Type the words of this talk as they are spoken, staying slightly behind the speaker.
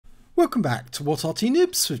Welcome back to What Arty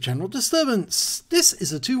Noobs with General Disturbance. This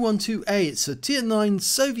is a 212A, it's a Tier 9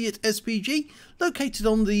 Soviet SPG located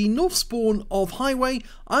on the north spawn of Highway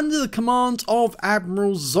under the command of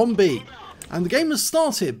Admiral Zombie. And the game has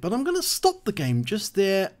started, but I'm going to stop the game just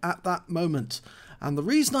there at that moment. And the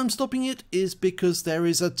reason I'm stopping it is because there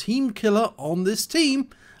is a team killer on this team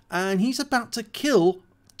and he's about to kill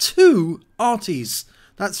 2 Artys.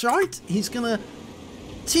 That's right, he's going to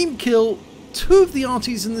team kill 2 of the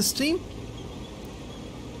Artys in this team,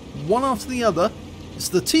 one after the other. It's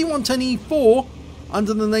the T110E4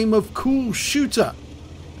 under the name of CooolShoooter,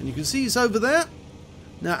 and you can see he's over there.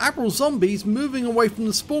 Now Admiral Zombie's moving away from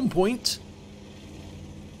the spawn point,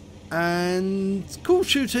 and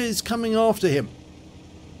CooolShoooter is coming after him.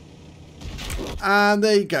 And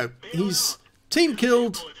there you go, he's team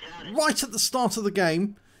killed right at the start of the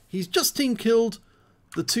game. He's just team killed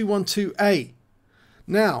the 212A.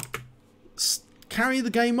 Now carry the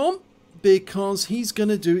game on, because he's going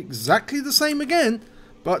to do exactly the same again,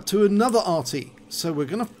 but to another Arty. So we're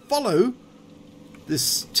going to follow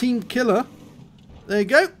this team killer. There you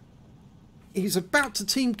go. He's about to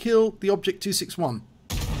team kill the Object 261.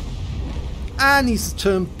 And he's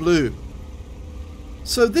turned blue.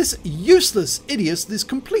 So this useless idiot, this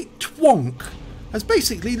complete twonk, has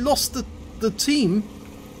basically lost the team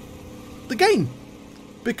the game.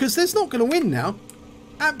 Because they're not going to win now.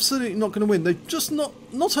 Absolutely not going to win. They've just not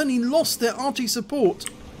only lost their Arty support,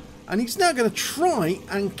 and he's now going to try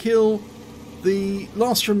and kill the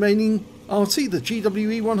last remaining Arty, the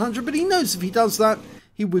GWE100, but he knows if he does that,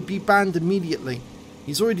 he would be banned immediately.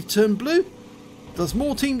 He's already turned blue, does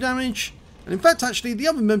more team damage, and in fact actually the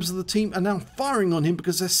other members of the team are now firing on him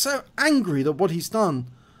because they're so angry at what he's done.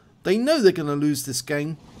 They know they're going to lose this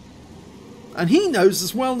game, and he knows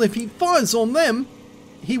as well that if he fires on them,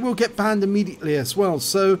 he will get banned immediately as well.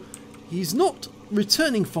 So he's not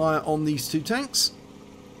returning fire on these 2 tanks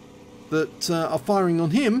that are firing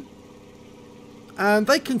on him, and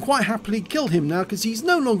they can quite happily kill him now because he's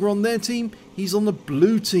no longer on their team, he's on the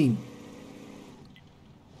blue team.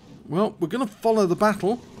 Well, we're going to follow the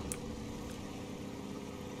battle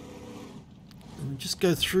and just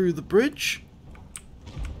go through the bridge.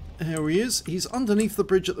 Here he is. He's underneath the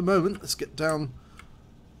bridge at the moment. Let's get down.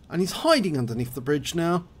 And he's hiding underneath the bridge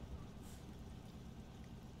now.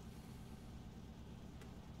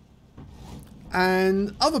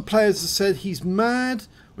 And other players have said he's mad.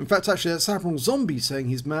 In fact, actually, that's Admiral Zombie saying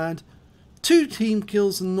he's mad. 2 team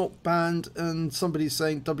kills and not banned. And somebody's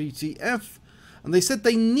saying WTF. And they said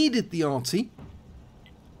they needed the Arty.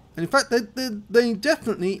 And in fact, they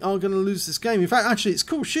definitely are going to lose this game. In fact, actually, it's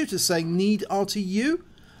CooolShooter saying need RTU.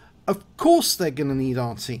 Of course they're going to need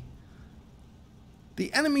Arty.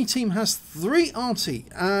 The enemy team has 3 Arty,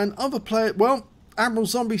 and other player, well, Admiral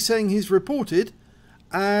Zombie saying he's reported,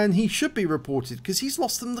 and he should be reported because he's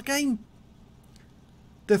lost them the game.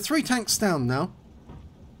 They're 3 tanks down now.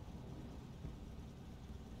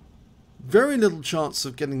 Very little chance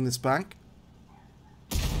of getting this back.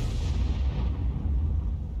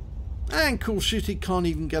 And CooolShooter can't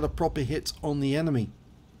even get a proper hit on the enemy.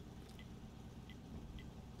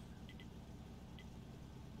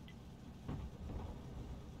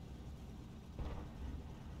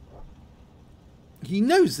 He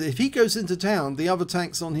knows that if he goes into town, the other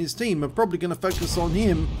tanks on his team are probably going to focus on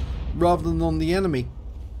him rather than on the enemy.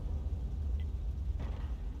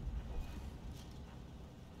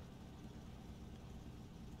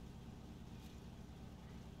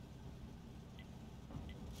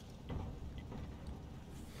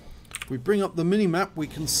 If we bring up the mini-map, we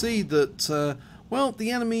can see that, well,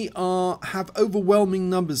 the enemy have overwhelming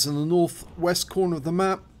numbers in the northwest corner of the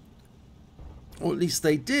map. Or at least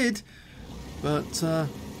they did. But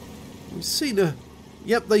we see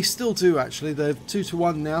yep, they still do actually. They're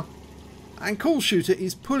 2-1 now. And CooolShooter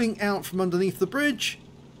is pulling out from underneath the bridge.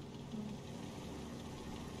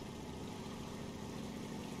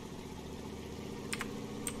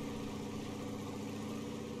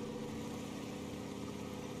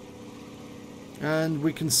 And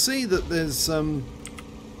we can see that there's an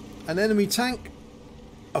enemy tank,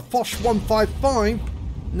 a FOSH 155.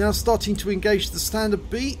 Now starting to engage the standard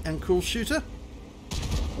B and CooolShooter.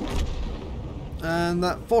 And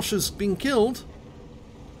that FOSH has been killed.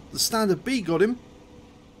 The standard B got him.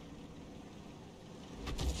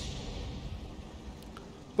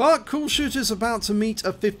 But CooolShooter's about to meet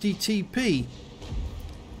a 50 TP.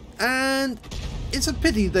 And it's a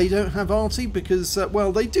pity they don't have Arty because,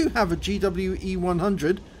 well, they do have a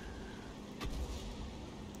GWE100.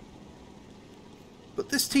 But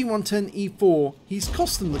this T110E4, he's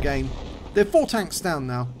cost them the game. They're 4 tanks down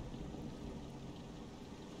now.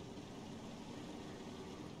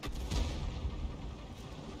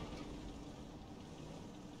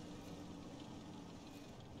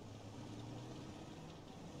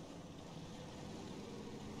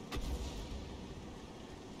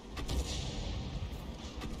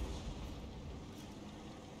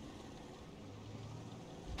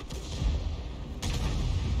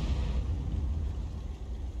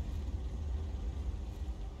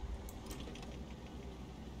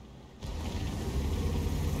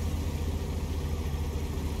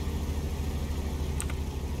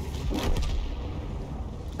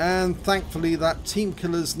 And thankfully that team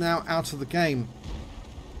killer's now out of the game.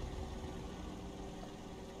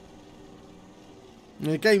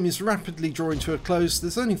 The game is rapidly drawing to a close.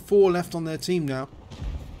 There's only 4 left on their team now.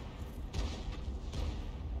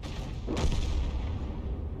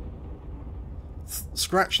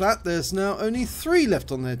 Scratch that, there's now only 3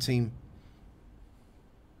 left on their team.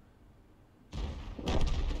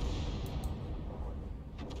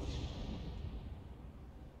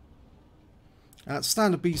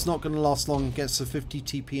 Standard B's not going to last long against a 50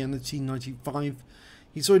 TP and a T95.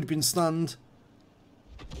 He's already been stunned.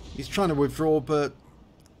 He's trying to withdraw, but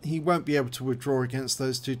he won't be able to withdraw against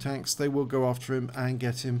those 2 tanks. They will go after him and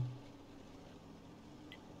get him.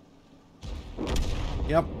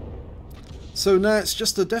 Yep. So now it's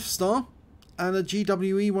just a Death Star and a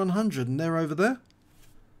GWE 100, and they're over there.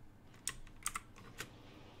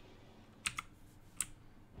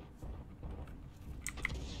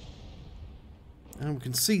 And we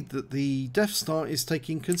can see that the Death Star is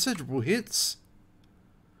taking considerable hits.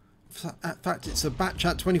 In fact, it's a batch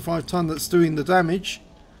at 25 ton that's doing the damage.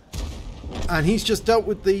 And he's just dealt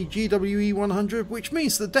with the GWE 100, which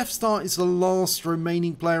means the Death Star is the last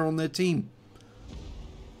remaining player on their team.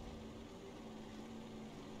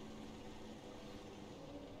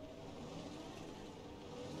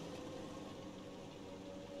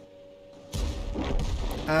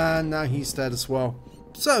 And now he's dead as well.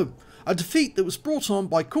 So, a defeat that was brought on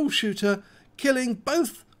by CooolShoooter, killing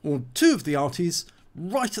both, or 2 of the Arties,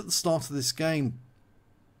 right at the start of this game.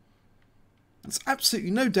 There's absolutely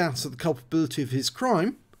no doubt of the culpability of his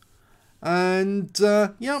crime. And,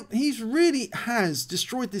 yeah, he really has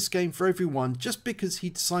destroyed this game for everyone just because he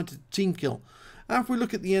decided to team kill. And if we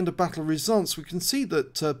look at the end of battle results, we can see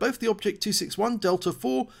that both the Object 261, Delta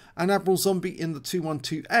 4, and Admiral Zombie in the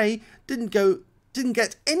 212A didn't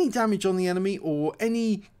get any damage on the enemy or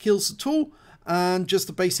any kills at all, and just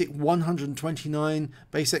the basic 129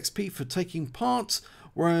 base XP for taking part,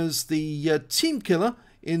 whereas the team killer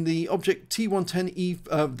in the Object T110E,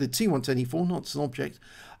 the T110E4, not an object,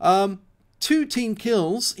 2 team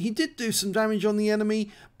kills. He did do some damage on the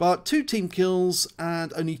enemy, but 2 team kills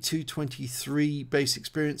and only 223 base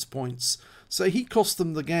experience points, so he cost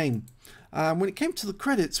them the game. When it came to the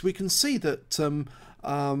credits, we can see that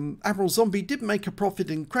Admiral Zombie did make a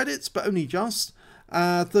profit in credits, but only just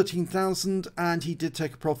 13,000, and he did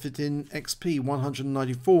take a profit in XP,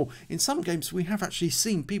 194. In some games we have actually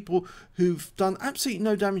seen people who've done absolutely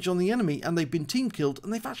no damage on the enemy and they've been team killed,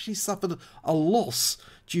 and they've actually suffered a loss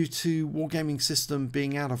due to wargaming system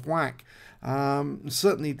being out of whack.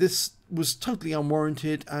 Certainly this was totally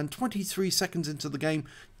unwarranted, and 23 seconds into the game,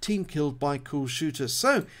 team killed by CooolShoooter.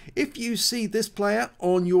 So if you see this player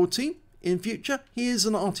on your team in future, he is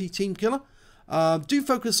an Arty team killer. Do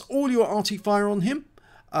focus all your Arty fire on him,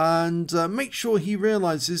 and make sure he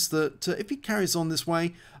realizes that if he carries on this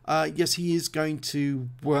way, yes, he is going to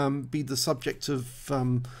be the subject of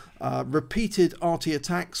repeated Arty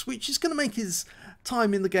attacks, which is going to make his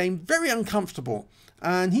time in the game very uncomfortable.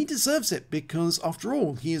 And he deserves it, because after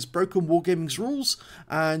all, he has broken wargaming's rules,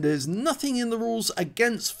 and there's nothing in the rules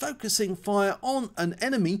against focusing fire on an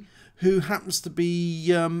enemy who happens to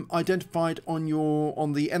be identified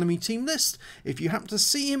on the enemy team list. If you happen to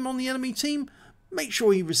see him on the enemy team, make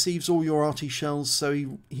sure he receives all your Arty shells, so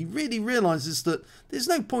he really realizes that there's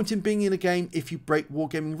no point in being in a game if you break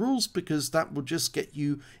wargaming rules, because that will just get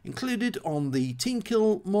you included on the team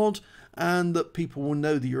kill mod, and that people will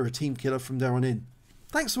know that you're a team killer from there on in.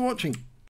 Thanks for watching.